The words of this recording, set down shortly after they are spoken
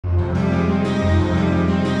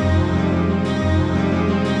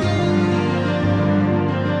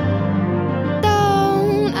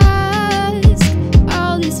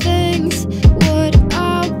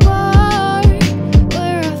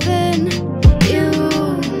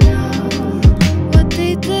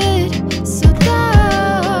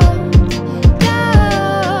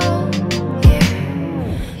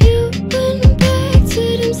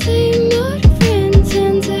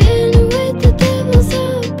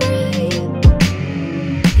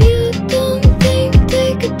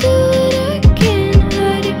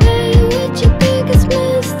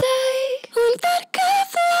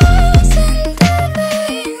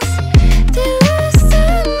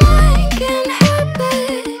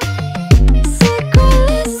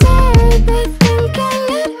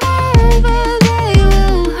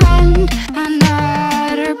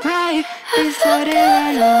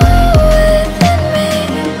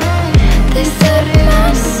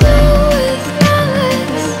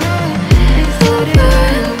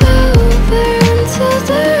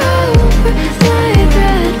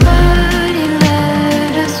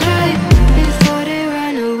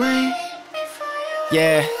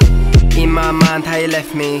In my mind, how you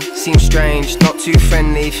left me seems strange, not too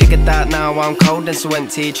friendly. Figured that now I'm cold and so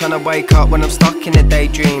empty. Tryna wake up when I'm stuck in a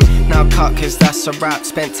daydream. Now cut cause that's a wrap.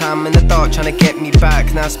 Spent time in the dark tryna get me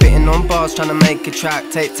back. Now spitting on bars tryna make a track.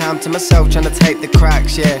 Take time to myself tryna take the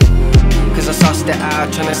cracks, yeah. Cause I sussed it out,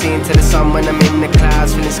 tryna see into the sun when I'm in the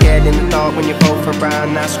clouds. Feeling scared in the dark when you're both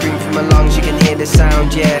around. Now scream from my lungs, you can hear the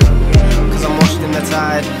sound, yeah. Cause I'm washed in the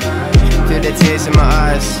tide, through the tears in my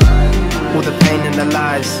eyes, all the pain and the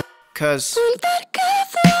lies. Cause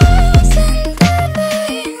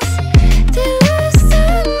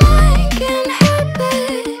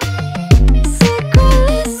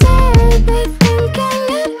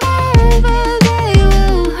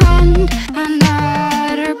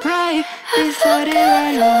before they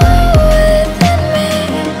run away.